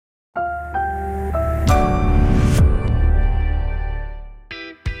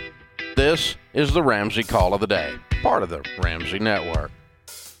This is the Ramsey Call of the Day, part of the Ramsey Network.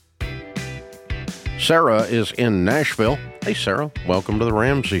 Sarah is in Nashville. Hey, Sarah, welcome to the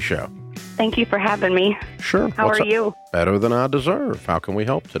Ramsey Show. Thank you for having me. Sure. How are you? Better than I deserve. How can we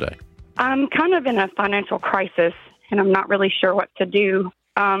help today? I'm kind of in a financial crisis, and I'm not really sure what to do.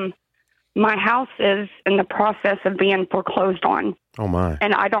 My house is in the process of being foreclosed on. Oh, my.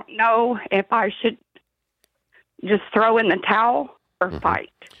 And I don't know if I should just throw in the towel or fight.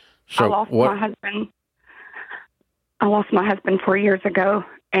 So my husband. I lost my husband 4 years ago,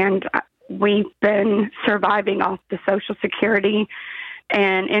 and we've been surviving off the Social Security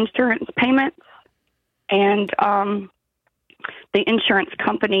and insurance payments. And the insurance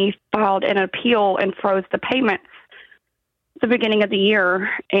company filed an appeal and froze the payments at the beginning of the year,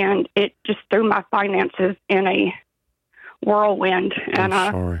 and it just threw my finances in a whirlwind. And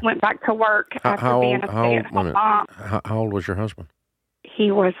I went back to work after being a stay-at-home mom. How old was your husband? He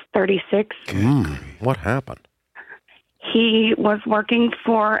was 36. What happened? He was working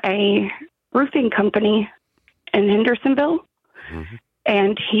for a roofing company in Hendersonville,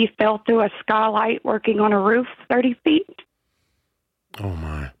 and he fell through a skylight working on a roof 30 feet. Oh,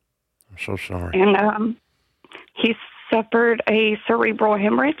 my. I'm so sorry. And he suffered a cerebral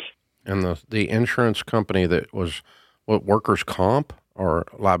hemorrhage. And the insurance company that was, what, workers' comp or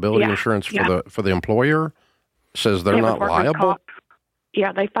liability insurance for the employer says they're not liable? Comp.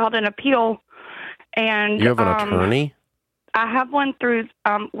 Yeah, they filed an appeal. And you have an attorney? I have one through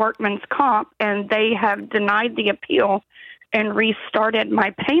Workman's Comp, and they have denied the appeal and restarted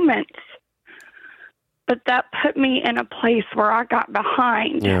my payments. But that put me in a place where I got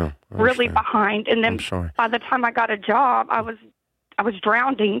behind, really behind. And then by the time I got a job, I was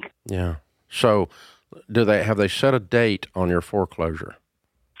drowning. Yeah. So have they set a date on your foreclosure?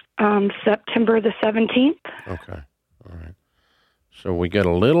 September the 17th. Okay. All right. So we get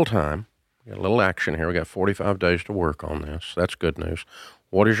a little time. We got a little action here. We got 45 days to work on this. That's good news.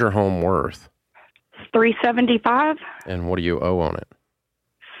 What is your home worth? $375. And what do you owe on it?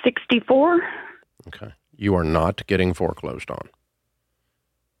 $64. Okay. You are not getting foreclosed on.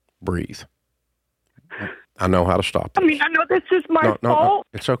 Breathe. I know how to stop this. I mean, I know this is my fault. No.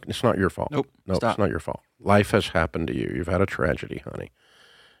 It's okay. It's not your fault. Nope. No, it's not your fault. Life has happened to you. You've had a tragedy, honey.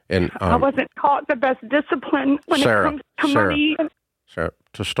 And I wasn't taught the best discipline when it comes to money. Sarah,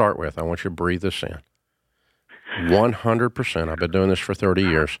 to start with, I want you to breathe this in. 100%, I've been doing this for 30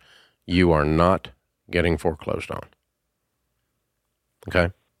 years, you are not getting foreclosed on.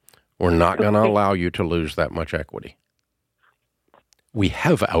 Okay? We're not going to allow you to lose that much equity. We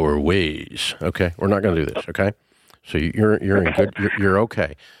have our ways, okay? We're not going to do this, okay? So you're in good, you're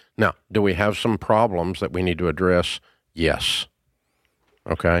okay. Now, do we have some problems that we need to address? Yes.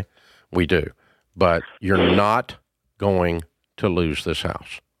 Okay? We do. But you're not going to lose this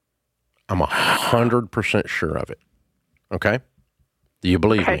house. I'm 100% sure of it. Okay? Do you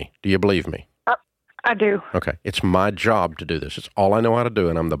believe me? Do you believe me? I do. Okay. It's my job to do this. It's all I know how to do,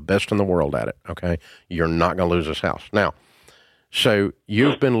 and I'm the best in the world at it. Okay? You're not going to lose this house. Now, so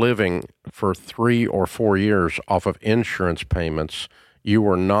you've been living for 3 or 4 years off of insurance payments. You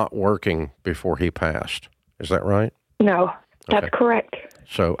were not working before he passed. Is that right? No, that's correct.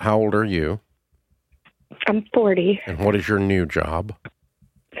 So how old are you? I'm 40. And what is your new job?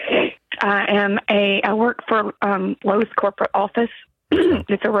 I work for Lowe's corporate office.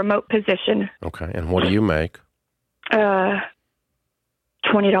 It's a remote position. Okay. And what do you make? $20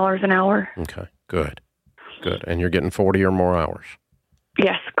 an hour. Okay. Good. And you're getting 40 or more hours?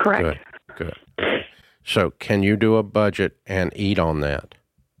 Yes, correct. Good. So can you do a budget and eat on that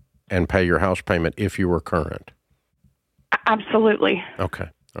and pay your house payment if you were current? Absolutely. Okay.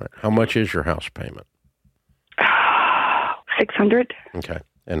 All right. How much is your house payment? $600. Okay.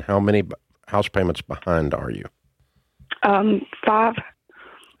 And how many house payments behind are you? 5.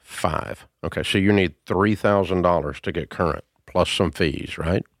 5. Okay. So you need $3,000 to get current plus some fees,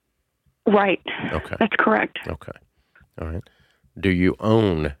 right? Right. Okay. That's correct. Okay. All right. Do you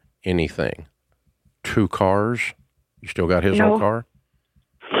own anything? 2 cars? You still got his old car?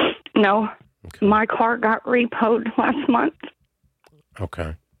 No. Okay. My car got repoed last month.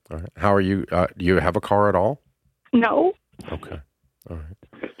 Okay. All right. How are you? Do you have a car at all? No. Okay. All right.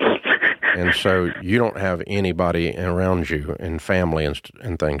 And so you don't have anybody around you and family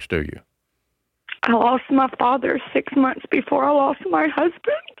and things, do you? I lost my father 6 months before I lost my husband.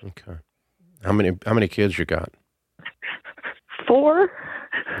 Okay. How many kids you got? 4.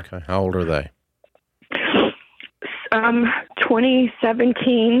 Okay. How old are they?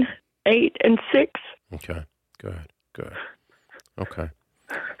 2017, 8, and 6. Okay. Good. Okay.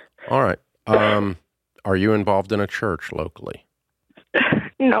 All right. Are you involved in a church locally?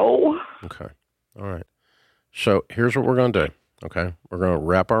 No. Okay. All right. So here's what we're going to do. Okay. We're going to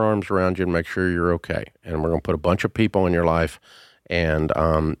wrap our arms around you and make sure you're okay. And we're going to put a bunch of people in your life, and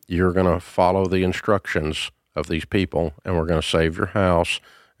you're going to follow the instructions of these people, and we're going to save your house,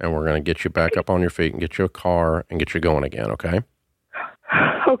 and we're going to get you back up on your feet and get you a car and get you going again. Okay.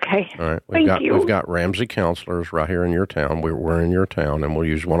 Okay. All right. Thank you. We've got Ramsey counselors right here in your town. We're in your town, and we'll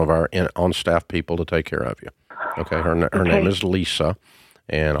use one of our on-staff people to take care of you. Okay. Her name is Lisa,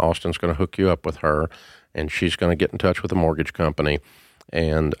 and Austin's going to hook you up with her, and she's going to get in touch with the mortgage company,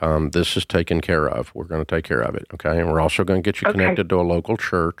 and this is taken care of. We're going to take care of it. Okay. And we're also going to get you connected to a local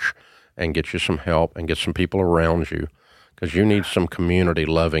church and get you some help and get some people around you, because you need some community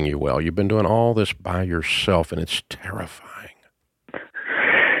loving you well. You've been doing all this by yourself, and it's terrifying.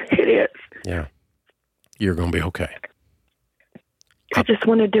 It is. Yeah. You're going to be okay. I just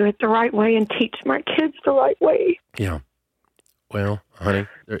want to do it the right way and teach my kids the right way. Yeah. Well, honey,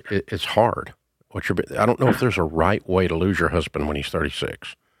 it's hard. I don't know if there's a right way to lose your husband when he's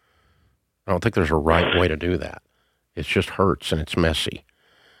 36. I don't think there's a right way to do that. It just hurts and it's messy.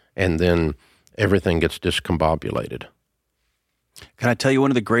 And then everything gets discombobulated. Can I tell you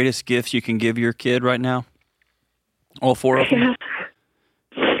one of the greatest gifts you can give your kid right now? All four of them?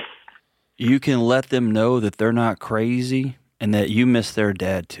 You can let them know that they're not crazy and that you miss their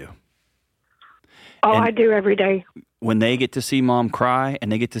dad too. Oh, And I do every day. when they get to see mom cry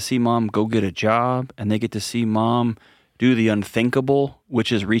and they get to see mom go get a job and they get to see mom do the unthinkable,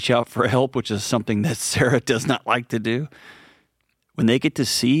 which is reach out for help, which is something that Sarah does not like to do. When they get to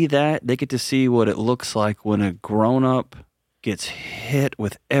see that, they get to see what it looks like when a grown-up gets hit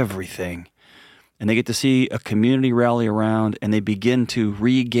with everything. And they get to see a community rally around and they begin to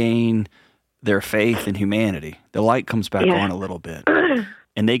regain their faith in humanity. The light comes back on a little bit.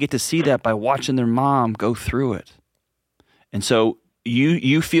 And they get to see that by watching their mom go through it. And so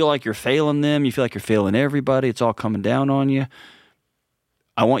you feel like you're failing them. You feel like you're failing everybody. It's all coming down on you.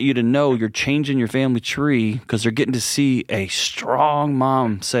 I want you to know you're changing your family tree because they're getting to see a strong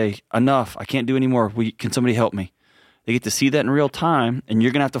mom say, enough, I can't do anymore. Can somebody help me? They get to see that in real time, and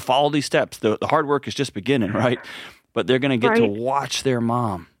you're going to have to follow these steps. The hard work is just beginning, right? But they're going to get to watch their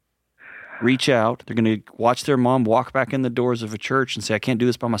mom reach out. They're going to watch their mom walk back in the doors of a church and say, I can't do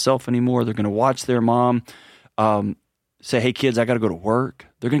this by myself anymore. They're going to watch their mom say, hey, kids, I got to go to work.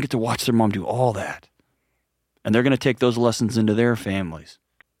 They're going to get to watch their mom do all that. And they're going to take those lessons into their families.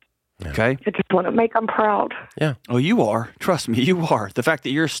 Yeah. Okay? I just want to make them proud. Yeah. Oh, you are. Trust me, you are. The fact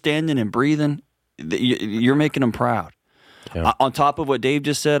that you're standing and breathing, you're making them proud. Yeah. On top of what Dave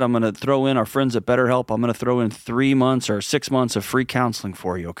just said, I'm going to throw in our friends at BetterHelp. I'm going to throw in 3 months or 6 months of free counseling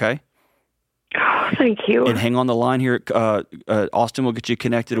for you, okay? Oh, thank you. And hang on the line here. Austin will get you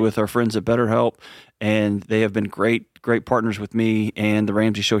connected with our friends at BetterHelp, and they have been great partners with me and the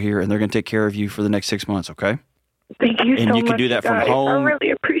Ramsey Show here, and they're going to take care of you for the next 6 months, okay? Thank you so much. And you can do that from home. I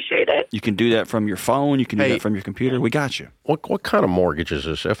really appreciate it. You can do that from your phone. You can do that from your computer. We got you. What kind of mortgage is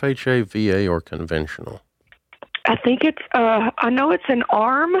this? FHA, VA, or conventional? I think it's, I know it's an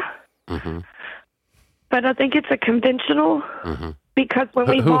ARM, but I think it's a conventional because when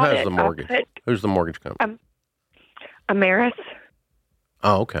we bought it. Who has the mortgage? Who's the mortgage company? Ameris.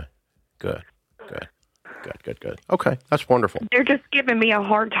 Oh, okay. Good. Okay, that's wonderful. They're just giving me a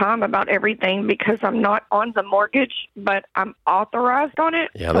hard time about everything because I'm not on the mortgage, but I'm authorized on it.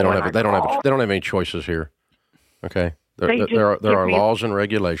 Yeah, they don't have any choices here. Okay. There are laws and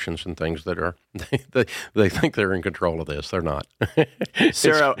regulations and things that are they think they're in control of this. They're not.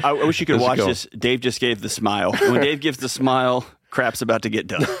 Sarah, I wish you could watch this. Dave just gave the smile. When Dave gives the smile, crap's about to get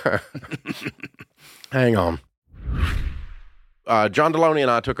done. Hang on. John Deloney and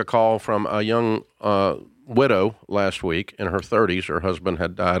I took a call from a young widow last week in her 30s. Her husband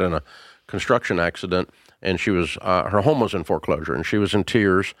had died in a construction accident, and she was her home was in foreclosure, and she was in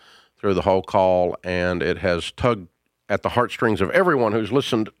tears through the whole call, and it has tugged at the heartstrings of everyone who's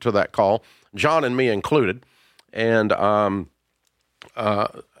listened to that call, John and me included. And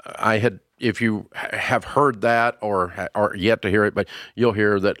if you have heard that or yet to hear it, but you'll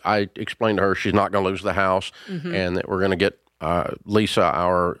hear that I explained to her she's not going to lose the house, and that we're going to get Lisa,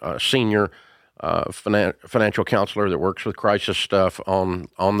 our senior financial counselor that works with crisis stuff on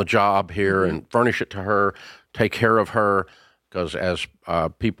the job here, and furnish it to her, take care of her. Because as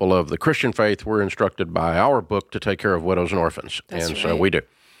people of the Christian faith, we're instructed by our book to take care of widows and orphans. So we do.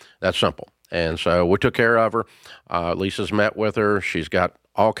 That's simple. And so we took care of her. Lisa's met with her. She's got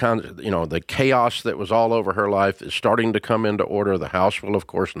all kinds of, the chaos that was all over her life is starting to come into order. The house will, of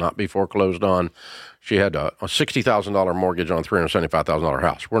course, not be foreclosed on. She had a $60,000 mortgage on a $375,000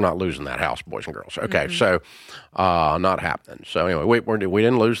 house. We're not losing that house, boys and girls. Okay, so not happening. So anyway, we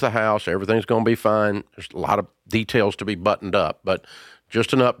didn't lose the house. Everything's going to be fine. There's a lot of details to be buttoned up, but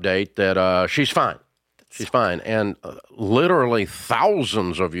just an update that she's fine. She's fine. And literally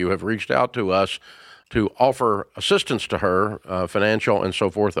thousands of you have reached out to us to offer assistance to her, financial and so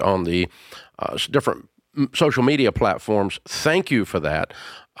forth, on the different social media platforms. Thank you for that.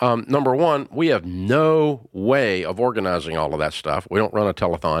 Number one, we have no way of organizing all of that stuff. We don't run a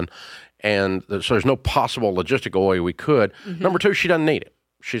telethon, and so there's no possible logistical way we could. Number two, she doesn't need it.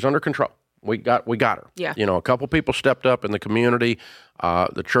 She's under control. We got her. Yeah. A couple people stepped up in the community.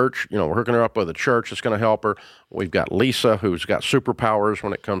 The church, we're hooking her up with a church that's going to help her. We've got Lisa, who's got superpowers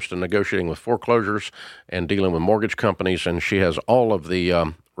when it comes to negotiating with foreclosures and dealing with mortgage companies, and she has all of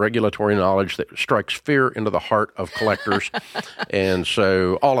the regulatory knowledge that strikes fear into the heart of collectors. And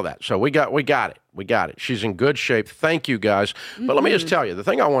so all of that. So we got it. We got it. She's in good shape. Thank you, guys. But let me just tell you, the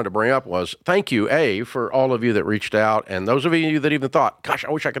thing I wanted to bring up was thank you, for all of you that reached out, and those of you that even thought, gosh,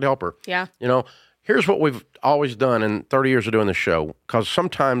 I wish I could help her. Yeah. Here's what we've always done in 30 years of doing this show, because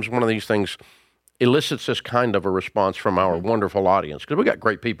sometimes one of these things elicits this kind of a response from our wonderful audience, because we got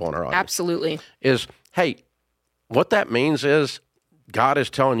great people in our audience. Absolutely. Is, hey, what that means is God is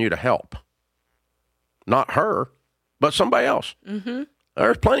telling you to help. Not her, but somebody else. Mm-hmm.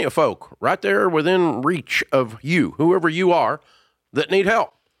 There's plenty of folk right there within reach of you, whoever you are, that need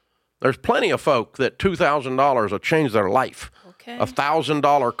help. There's plenty of folk that $2,000 will change their life. Okay. A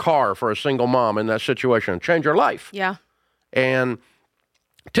 $1,000 car for a single mom in that situation change her life. Yeah. And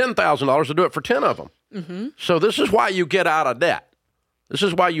 $10,000 will do it for 10 of them. Mm-hmm. So this is why you get out of debt. This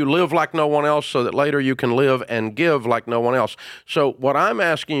is why you live like no one else, so that later you can live and give like no one else. So what I'm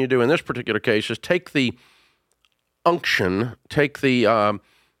asking you to do in this particular case is take the unction, take the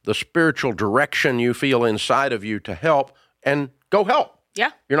spiritual direction you feel inside of you to help, and go help.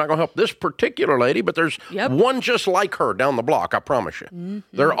 Yeah. You're not going to help this particular lady, but there's one just like her down the block, I promise you. Mm-hmm.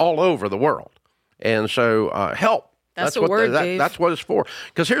 They're all over the world. And so help. That's the word, Dave. That's what it's for.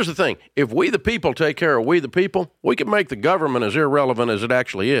 Because here's the thing. If we the people take care of we the people, we can make the government as irrelevant as it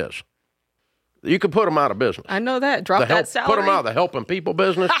actually is. You can put them out of business. I know that. Drop that salary. Put them out of the helping people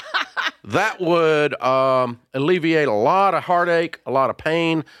business. That would alleviate a lot of heartache, a lot of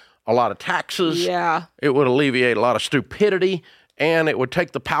pain, a lot of taxes. Yeah. It would alleviate a lot of stupidity, and it would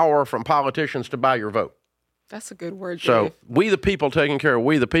take the power from politicians to buy your vote. That's a good word, Dave. So we the people taking care of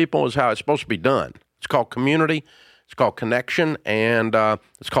we the people is how it's supposed to be done. It's called community. It's called connection, and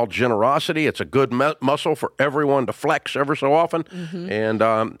it's called generosity. It's a good muscle for everyone to flex ever so often,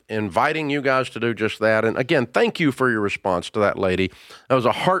 and inviting you guys to do just that. And again, thank you for your response to that lady. That was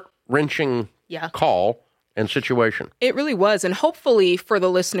a heart-wrenching call and situation. It really was, and hopefully for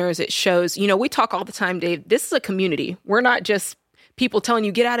the listeners, it shows, we talk all the time, Dave, this is a community. We're not just people telling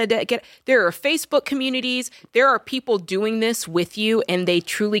you, get out of debt. There are Facebook communities. There are people doing this with you, and they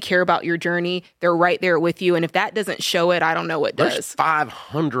truly care about your journey. They're right there with you. And if that doesn't show it, I don't know what does. There's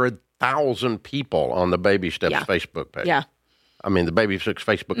 500,000 people on the Baby Steps Facebook page. Yeah. I mean, the Baby Steps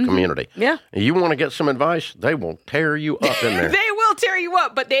Facebook community. Yeah. And you want to get some advice? They will tear you up in there. They will tear you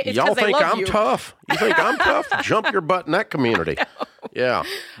up, but it's y'all because they think love I'm you. tough? You think I'm tough? Jump your butt in that community. Yeah.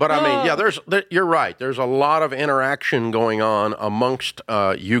 But I mean, you're right. There's a lot of interaction going on amongst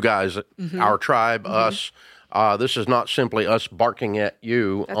you guys, our tribe, us. This is not simply us barking at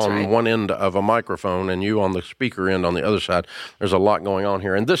you on one end of a microphone and you on the speaker end on the other side. There's a lot going on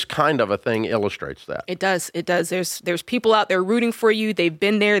here. And this kind of a thing illustrates that. It does. It does. There's people out there rooting for you. They've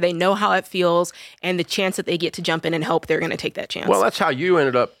been there. They know how it feels. And the chance that they get to jump in and help, they're going to take that chance. Well, that's how you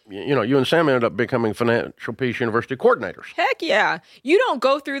ended up, you and Sam ended up becoming Financial Peace University coordinators. Heck yeah. You don't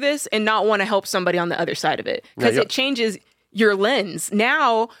go through this and not want to help somebody on the other side of it, because it changes your lens.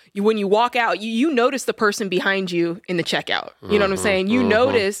 Now, when you walk out, you notice the person behind you in the checkout. You know what I'm saying?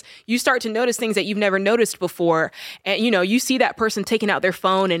 You start to notice things that you've never noticed before. And, you see that person taking out their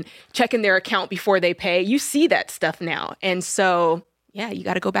phone and checking their account before they pay. You see that stuff now. And so, you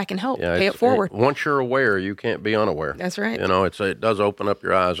got to go back and help. Pay it forward. Once you're aware, you can't be unaware. That's right. It does open up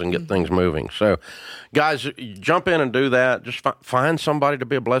your eyes and get things moving. So, guys, jump in and do that. Just find somebody to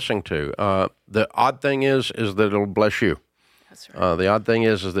be a blessing to. The odd thing is that it'll bless you. That's right. The odd thing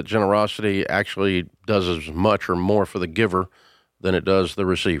is that generosity actually does as much or more for the giver than it does the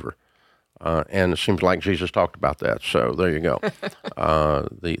receiver. And it seems like Jesus talked about that. So there you go.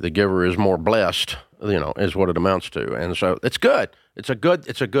 The giver is more blessed, is what it amounts to. And so it's good. It's a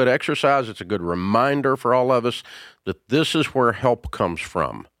good exercise. It's a good reminder for all of us that this is where help comes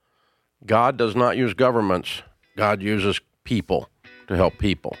from. God does not use governments. God uses people to help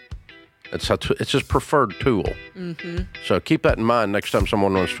people. It's his preferred tool. Mm-hmm. So keep that in mind next time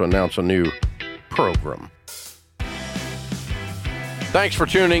someone wants to announce a new program. Thanks for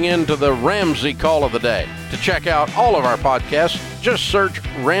tuning in to the Ramsey Call of the Day. To check out all of our podcasts, just search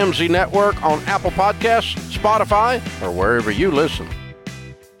Ramsey Network on Apple Podcasts, Spotify, or wherever you listen.